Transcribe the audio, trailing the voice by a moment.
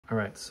All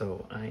right,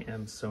 so I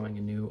am sewing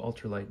a new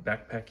ultralight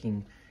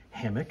backpacking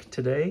hammock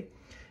today.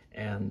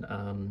 And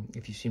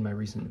if you've seen my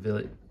recent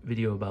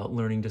video about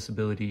learning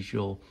disabilities,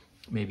 you'll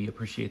maybe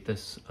appreciate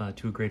this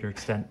to a greater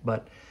extent.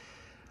 But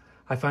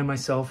I find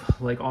myself,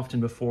 like often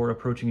before,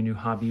 approaching a new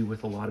hobby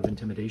with a lot of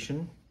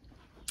intimidation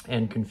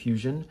and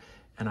confusion.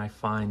 And I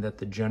find that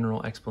the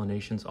general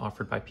explanations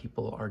offered by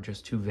people are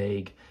just too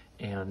vague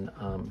and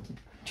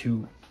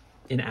too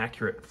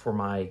inaccurate for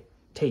my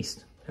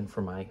taste and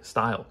for my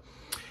style.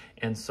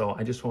 And so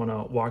I just want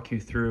to walk you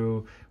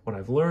through what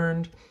I've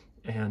learned.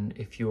 And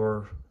if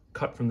you're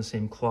cut from the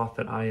same cloth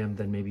that I am,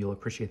 then maybe you'll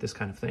appreciate this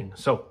kind of thing.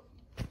 So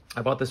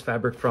I bought this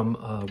fabric from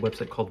a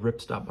website called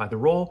Ripstop by the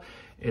Roll.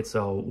 It's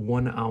a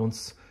 1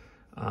 ounce,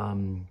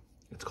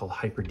 it's called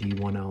Hyper D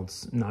 1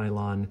 ounce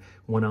nylon.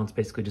 1 ounce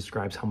basically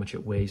describes how much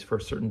it weighs for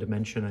a certain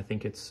dimension. I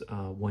think it's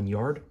 1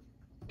 yard.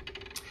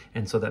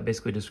 And so that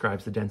basically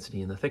describes the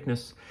density and the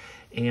thickness.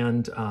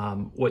 And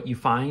what you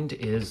find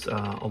is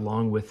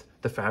along with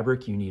the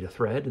fabric, you need a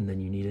thread, and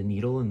then you need a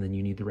needle, and then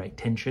you need the right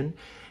tension.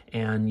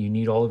 And you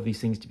need all of these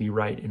things to be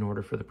right in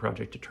order for the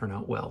project to turn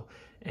out well.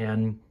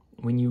 And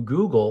when you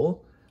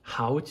Google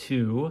how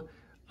to,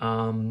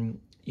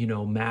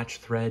 match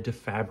thread to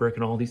fabric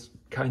and all these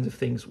kinds of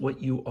things,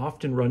 what you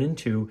often run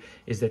into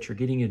is that you're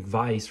getting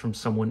advice from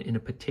someone in a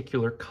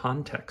particular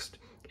context.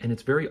 And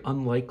it's very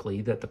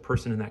unlikely that the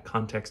person in that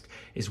context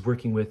is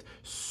working with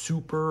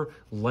super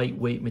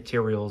lightweight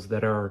materials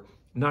that are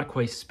not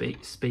quite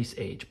space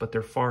age, but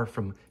they're far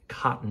from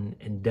cotton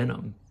and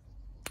denim.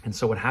 And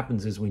so what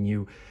happens is when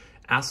you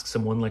ask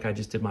someone, like I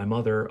just did my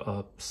mother,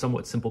 a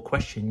somewhat simple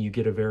question, you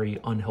get a very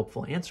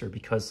unhelpful answer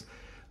because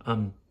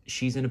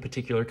she's in a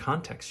particular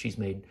context. She's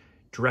made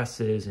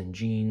dresses and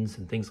jeans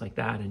and things like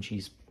that, and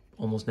she's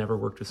almost never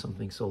worked with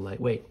something so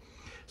lightweight.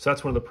 So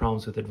that's one of the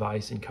problems with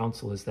advice and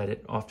counsel, is that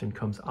it often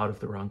comes out of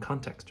the wrong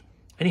context.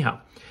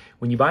 Anyhow,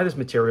 when you buy this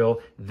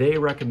material, they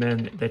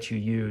recommend that you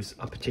use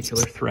a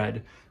particular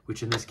thread,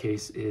 which in this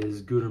case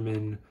is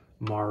Gutermann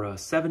Mara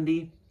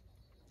 70.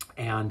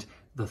 And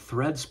the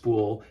thread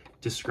spool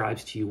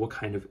describes to you what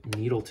kind of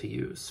needle to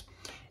use.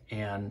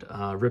 And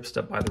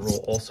Ripstop by the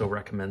Roll also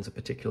recommends a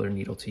particular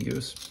needle to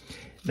use.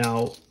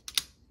 Now,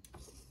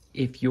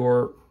 if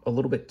you're a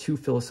little bit too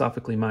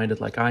philosophically minded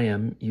like I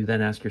am, you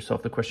then ask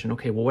yourself the question,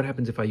 okay, well, what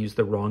happens if I use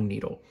the wrong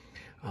needle?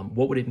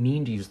 What would it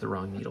mean to use the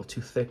wrong needle? Too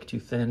thick, too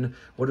thin?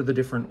 What are the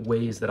different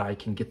ways that I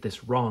can get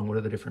this wrong? What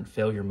are the different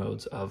failure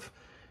modes of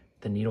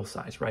the needle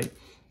size, right?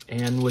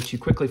 And what you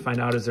quickly find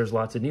out is there's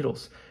lots of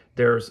needles.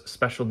 There's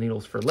special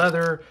needles for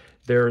leather.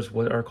 There's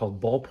what are called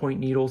ballpoint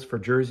needles for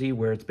jersey,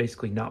 where it's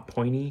basically not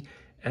pointy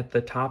at the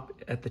top,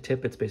 at the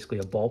tip. It's basically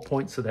a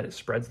ballpoint so that it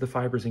spreads the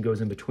fibers and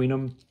goes in between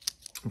them,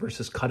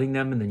 versus cutting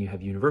them. And then you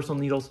have universal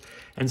needles.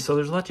 And so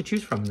there's a lot to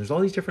choose from. There's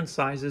all these different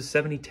sizes,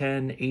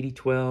 70-10,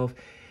 80-12,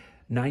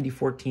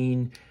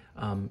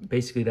 90-14.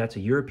 Basically that's a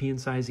European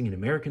sizing and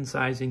American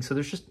sizing. So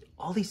there's just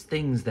all these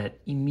things that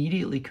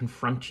immediately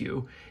confront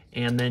you.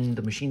 And then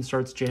the machine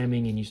starts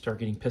jamming and you start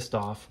getting pissed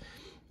off.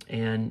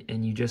 And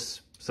you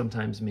just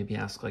sometimes maybe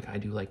ask, like I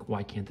do, like,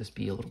 why can't this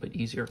be a little bit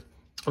easier?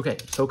 Okay,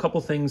 so a couple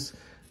things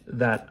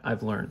that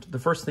I've learned. The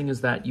first thing is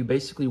that you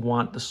basically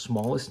want the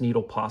smallest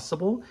needle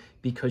possible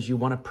because you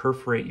want to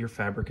perforate your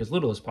fabric as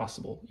little as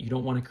possible. You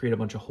don't want to create a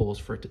bunch of holes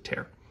for it to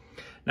tear.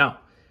 Now,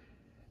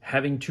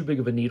 having too big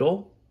of a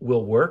needle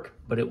will work,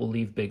 but it will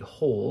leave big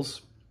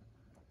holes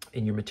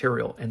in your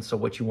material. And so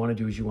what you want to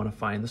do is you want to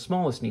find the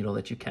smallest needle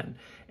that you can.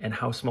 And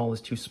how small is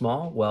too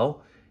small?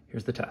 Well,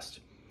 here's the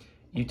test.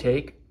 You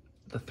take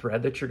the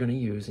thread that you're going to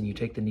use and you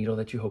take the needle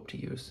that you hope to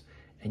use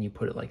and you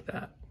put it like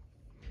that.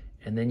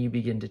 And then you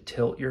begin to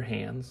tilt your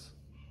hands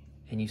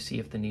and you see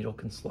if the needle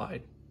can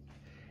slide.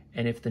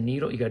 And if the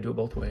needle, you got to do it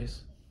both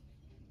ways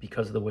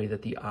because of the way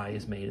that the eye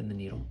is made in the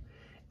needle.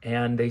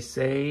 And they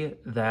say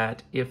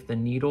that if the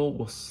needle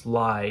will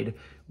slide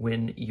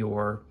when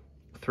your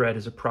thread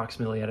is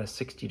approximately at a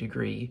 60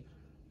 degree,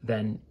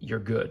 then you're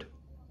good.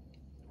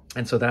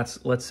 And so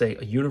that's, let's say,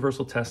 a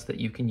universal test that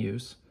you can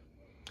use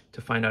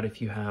to find out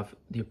if you have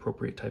the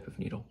appropriate type of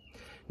needle.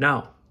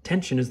 Now,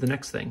 tension is the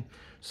next thing.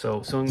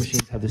 So sewing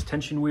machines have this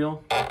tension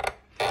wheel,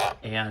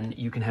 and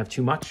you can have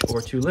too much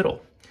or too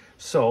little.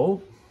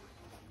 So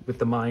with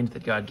the mind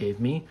that God gave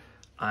me,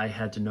 I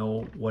had to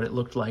know what it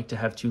looked like to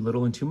have too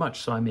little and too much.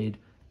 So I made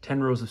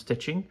 10 rows of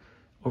stitching.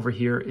 Over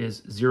here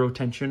is 0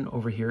 tension.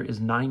 Over here is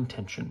 9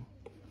 tension.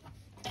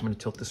 I'm going to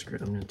tilt the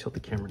screen. I'm going to tilt the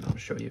camera now to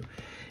show you.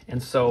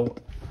 And so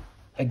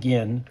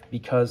again,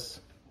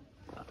 because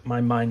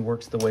my mind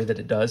works the way that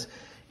it does,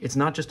 it's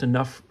not just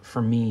enough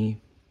for me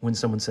when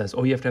someone says,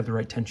 oh, you have to have the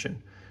right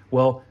tension.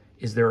 Well,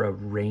 is there a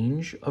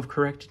range of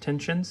correct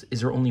tensions?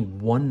 Is there only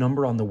one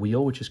number on the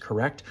wheel which is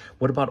correct?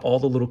 What about all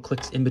the little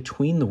clicks in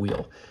between the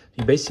wheel?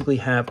 You basically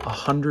have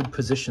 100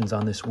 positions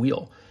on this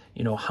wheel.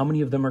 You know, how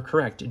many of them are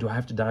correct? Do I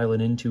have to dial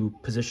it into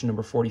position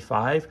number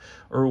 45,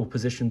 or will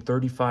position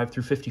 35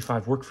 through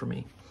 55 work for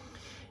me?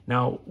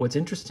 Now, what's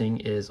interesting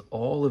is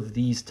all of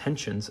these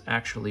tensions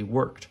actually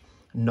worked.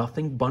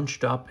 Nothing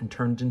bunched up and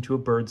turned into a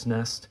bird's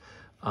nest.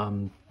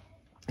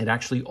 it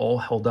actually all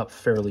held up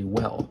fairly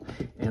well.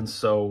 And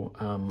so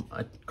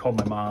I called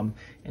my mom,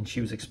 and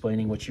she was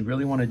explaining what you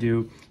really want to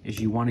do is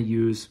you want to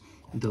use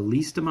the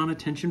least amount of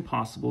tension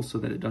possible so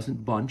that it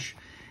doesn't bunch,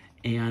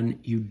 and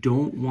you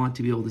don't want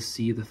to be able to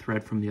see the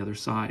thread from the other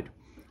side.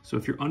 So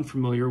if you're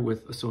unfamiliar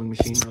with a sewing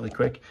machine, really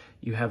quick,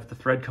 you have the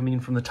thread coming in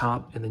from the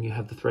top, and then you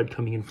have the thread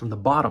coming in from the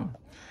bottom.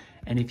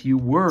 And if you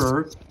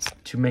were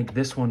to make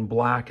this one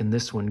black and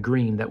this one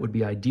green, that would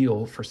be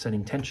ideal for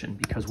setting tension,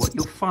 because what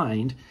you'll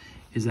find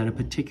is that a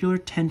particular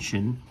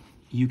tension,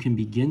 you can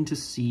begin to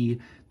see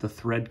the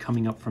thread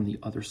coming up from the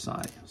other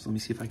side. So let me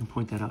see if I can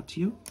point that out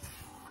to you.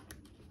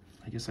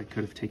 I guess I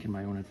could have taken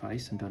my own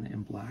advice and done it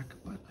in black,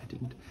 but I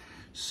didn't.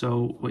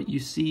 So what you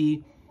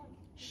see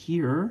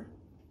here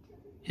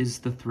is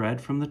the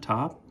thread from the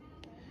top,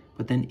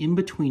 but then in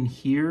between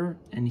here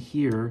and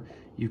here,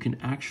 you can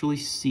actually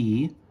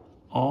see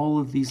all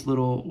of these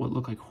little, what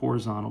look like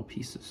horizontal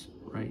pieces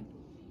right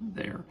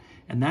there.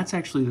 And that's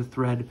actually the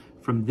thread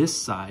from this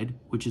side,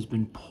 which has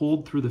been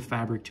pulled through the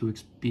fabric to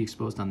be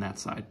exposed on that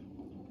side.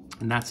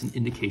 And that's an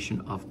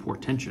indication of poor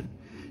tension.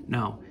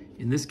 Now,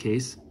 in this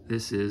case,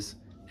 this is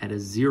at a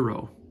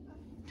 0.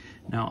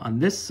 Now on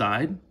this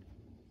side,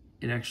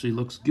 it actually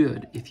looks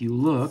good. If you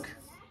look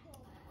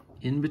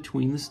in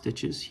between the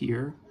stitches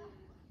here,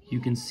 you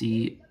can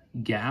see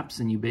gaps,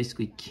 and you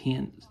basically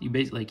can't,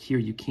 like here,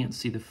 you can't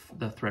see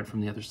the thread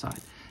from the other side.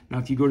 Now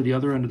if you go to the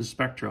other end of the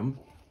spectrum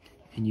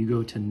and you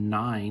go to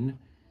 9,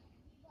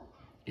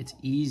 it's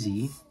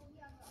easy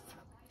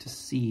to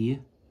see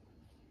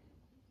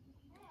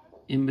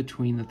in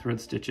between the thread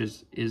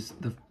stitches is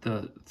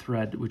the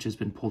thread which has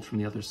been pulled from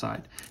the other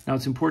side. Now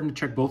it's important to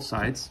check both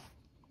sides,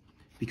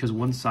 because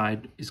one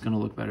side is going to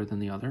look better than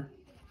the other.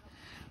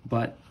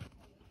 But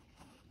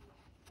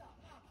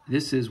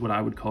this is what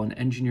I would call an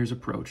engineer's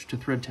approach to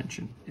thread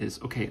tension.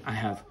 Is, okay, I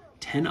have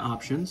 10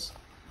 options.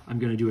 I'm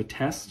going to do a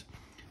test.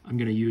 I'm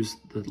going to use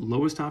the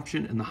lowest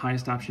option and the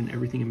highest option,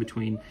 everything in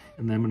between,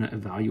 and then I'm going to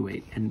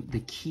evaluate. And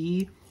the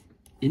key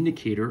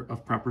indicator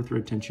of proper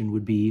thread tension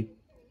would be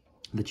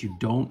that you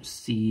don't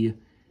see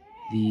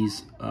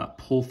these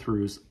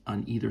pull-throughs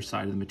on either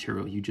side of the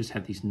material. You just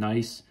have these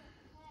nice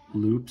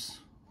loops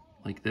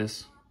like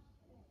this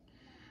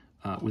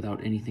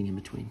without anything in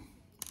between.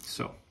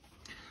 So,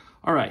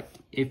 all right,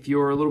 if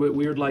you're a little bit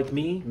weird like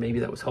me, maybe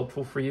that was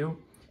helpful for you.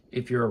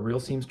 If you're a real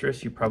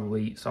seamstress, you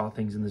probably saw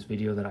things in this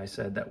video that I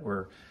said that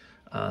were,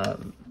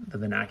 the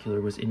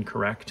vernacular was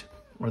incorrect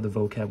or the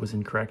vocab was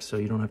incorrect, so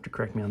you don't have to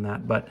correct me on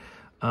that. But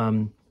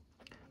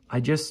I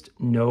just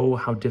know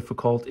how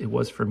difficult it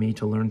was for me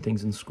to learn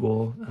things in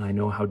school, and I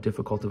know how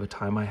difficult of a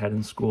time I had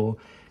in school.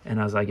 And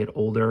as I get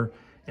older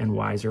and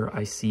wiser,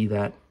 I see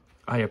that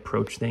I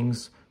approach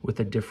things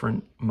with a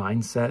different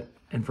mindset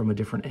and from a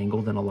different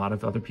angle than a lot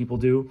of other people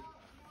do.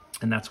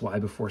 And that's why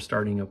before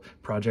starting a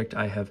project,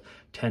 I have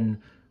 10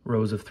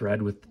 rows of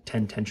thread with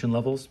 10 tension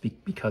levels,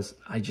 because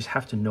I just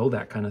have to know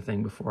that kind of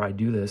thing before I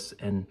do this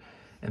and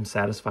am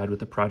satisfied with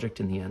the project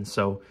in the end.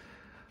 So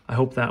I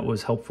hope that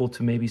was helpful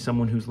to maybe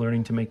someone who's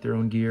learning to make their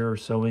own gear or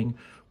sewing,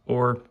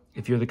 or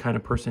if you're the kind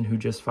of person who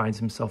just finds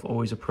himself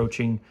always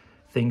approaching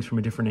things from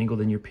a different angle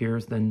than your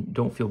peers, then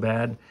don't feel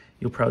bad.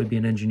 You'll probably be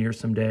an engineer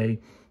someday,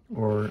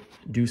 or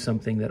do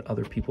something that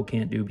other people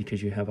can't do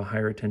because you have a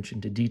higher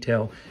attention to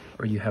detail,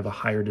 or you have a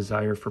higher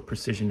desire for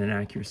precision and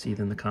accuracy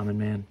than the common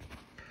man.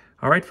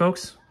 All right,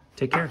 folks,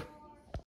 take care.